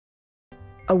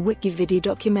a WikiVidi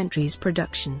documentaries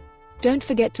production. Don't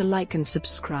forget to like and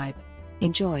subscribe.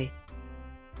 Enjoy.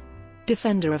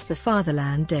 Defender of the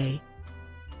Fatherland Day.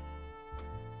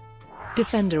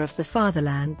 Defender of the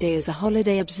Fatherland Day is a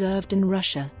holiday observed in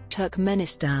Russia,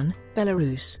 Turkmenistan,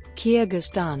 Belarus,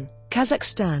 Kyrgyzstan,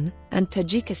 Kazakhstan, and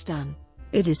Tajikistan.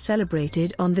 It is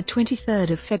celebrated on the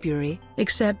 23rd of February,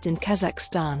 except in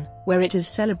Kazakhstan, where it is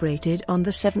celebrated on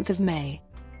the 7th of May.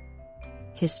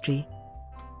 History.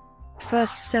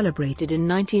 First celebrated in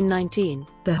 1919,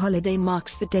 the holiday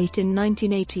marks the date in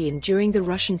 1918 during the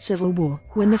Russian Civil War,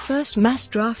 when the first mass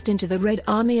draft into the Red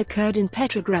Army occurred in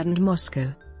Petrograd and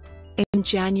Moscow. In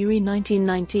January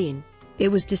 1919, it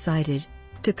was decided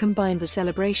to combine the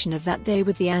celebration of that day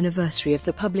with the anniversary of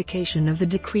the publication of the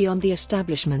decree on the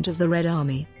establishment of the Red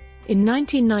Army. In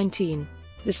 1919,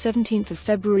 the 17th of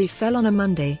February fell on a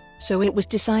Monday, so it was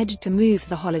decided to move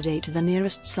the holiday to the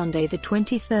nearest Sunday, the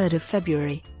 23rd of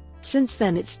February. Since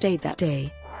then it stayed that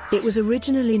day. It was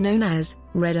originally known as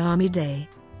Red Army Day.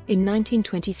 In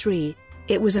 1923,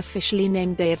 it was officially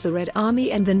named Day of the Red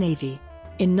Army and the Navy.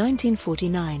 In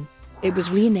 1949, it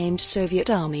was renamed Soviet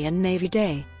Army and Navy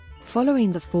Day.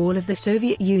 Following the fall of the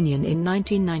Soviet Union in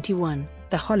 1991,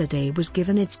 the holiday was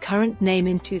given its current name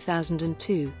in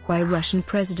 2002 by Russian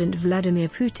President Vladimir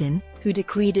Putin, who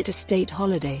decreed it a state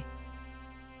holiday.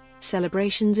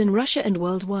 Celebrations in Russia and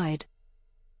worldwide.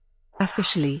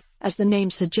 Officially, as the name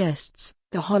suggests,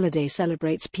 the holiday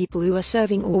celebrates people who are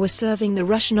serving or were serving the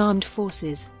Russian armed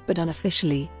forces, but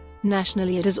unofficially,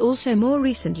 nationally it has also more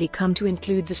recently come to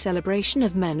include the celebration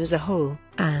of men as a whole,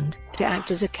 and to act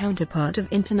as a counterpart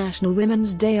of International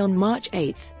Women's Day on March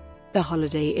 8. The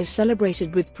holiday is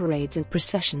celebrated with parades and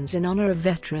processions in honor of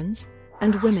veterans,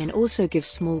 and women also give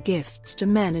small gifts to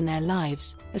men in their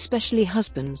lives, especially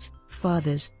husbands,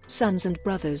 fathers, sons and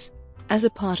brothers. As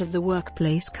a part of the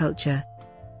workplace culture,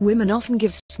 women often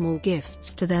give small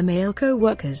gifts to their male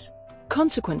co-workers.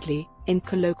 Consequently, in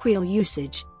colloquial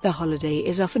usage, the holiday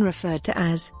is often referred to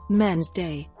as Men's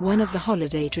Day. One of the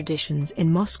holiday traditions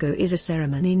in Moscow is a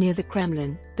ceremony near the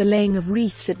Kremlin, the laying of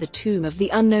wreaths at the tomb of the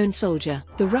unknown soldier.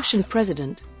 The Russian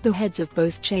president, the heads of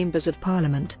both chambers of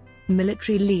parliament,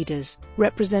 military leaders,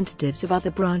 representatives of other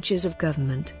branches of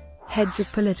government, heads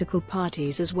of political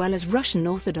parties as well as Russian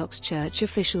Orthodox Church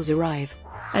officials arrive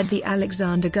at the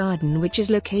Alexander Garden, which is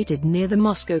located near the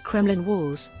Moscow Kremlin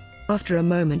walls. After a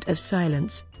moment of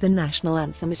silence, the national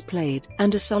anthem is played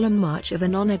and a solemn march of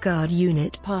an honor guard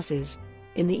unit passes.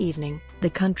 In the evening, the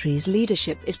country's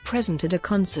leadership is present at a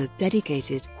concert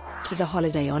dedicated to the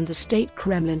holiday on the State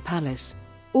Kremlin Palace.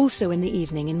 Also in the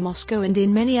evening in Moscow and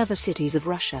in many other cities of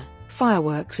Russia,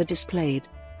 fireworks are displayed.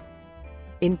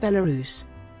 In Belarus.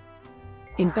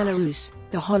 In Belarus,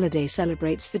 the holiday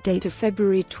celebrates the date of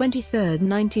February 23,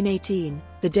 1918,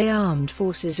 the day Armed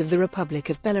Forces of the Republic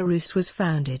of Belarus was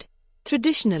founded.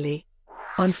 Traditionally,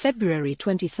 on February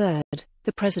 23,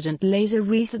 the president lays a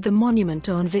wreath at the monument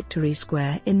on Victory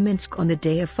Square in Minsk on the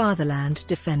Day of Fatherland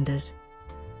Defenders.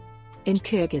 In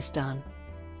Kyrgyzstan.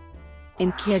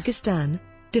 In Kyrgyzstan,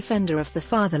 Defender of the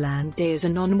Fatherland Day is a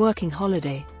non-working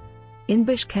holiday. In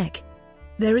Bishkek,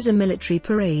 there is a military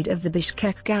parade of the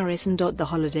Bishkek garrison. The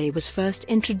holiday was first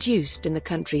introduced in the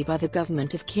country by the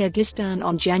government of Kyrgyzstan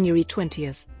on January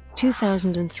 20,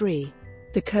 2003.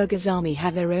 The Kyrgyz army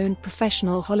have their own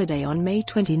professional holiday on May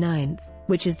 29,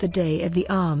 which is the day of the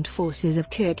Armed Forces of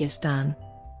Kyrgyzstan.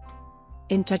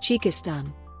 In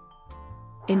Tajikistan.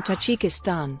 In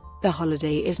Tajikistan, the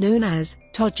holiday is known as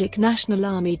Tajik National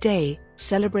Army Day,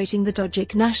 celebrating the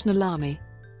Tajik National Army.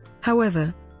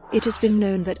 However, it has been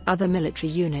known that other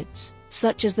military units,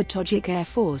 such as the Tajik Air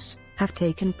Force, have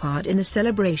taken part in the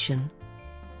celebration.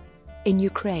 In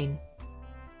Ukraine.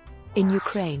 In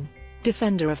Ukraine,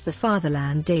 Defender of the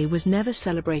Fatherland Day was never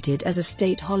celebrated as a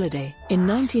state holiday. In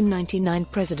 1999,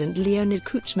 President Leonid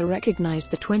Kuchma recognized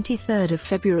the 23rd of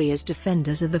February as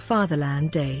Defenders of the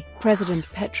Fatherland Day. President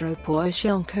Petro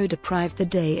Poroshenko deprived the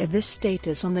day of this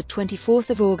status on the 24th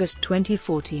of August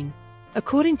 2014.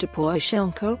 According to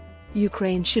Poroshenko,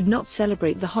 Ukraine should not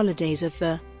celebrate the holidays of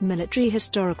the military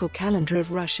historical calendar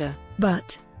of Russia,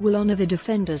 but will honor the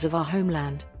defenders of our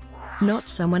homeland, not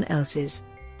someone else's.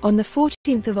 On the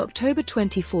 14th of October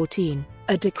 2014,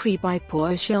 a decree by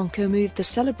Poroshenko moved the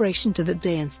celebration to that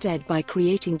day instead by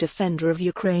creating Defender of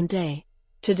Ukraine Day.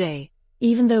 Today,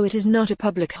 even though it is not a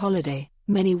public holiday,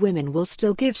 many women will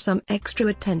still give some extra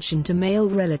attention to male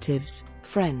relatives,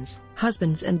 friends,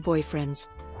 husbands and boyfriends,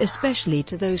 especially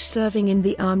to those serving in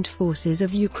the armed forces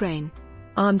of Ukraine.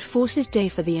 Armed Forces Day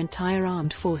for the entire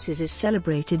armed forces is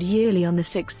celebrated yearly on the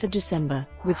 6th of December,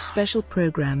 with special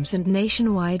programs and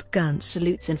nationwide gun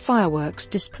salutes and fireworks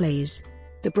displays.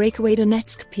 The breakaway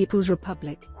Donetsk People's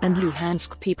Republic and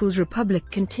Luhansk People's Republic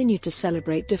continue to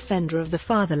celebrate Defender of the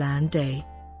Fatherland Day.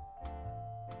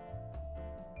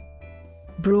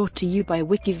 Brought to you by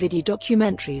WikiVidi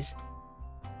Documentaries.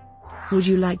 Would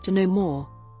you like to know more?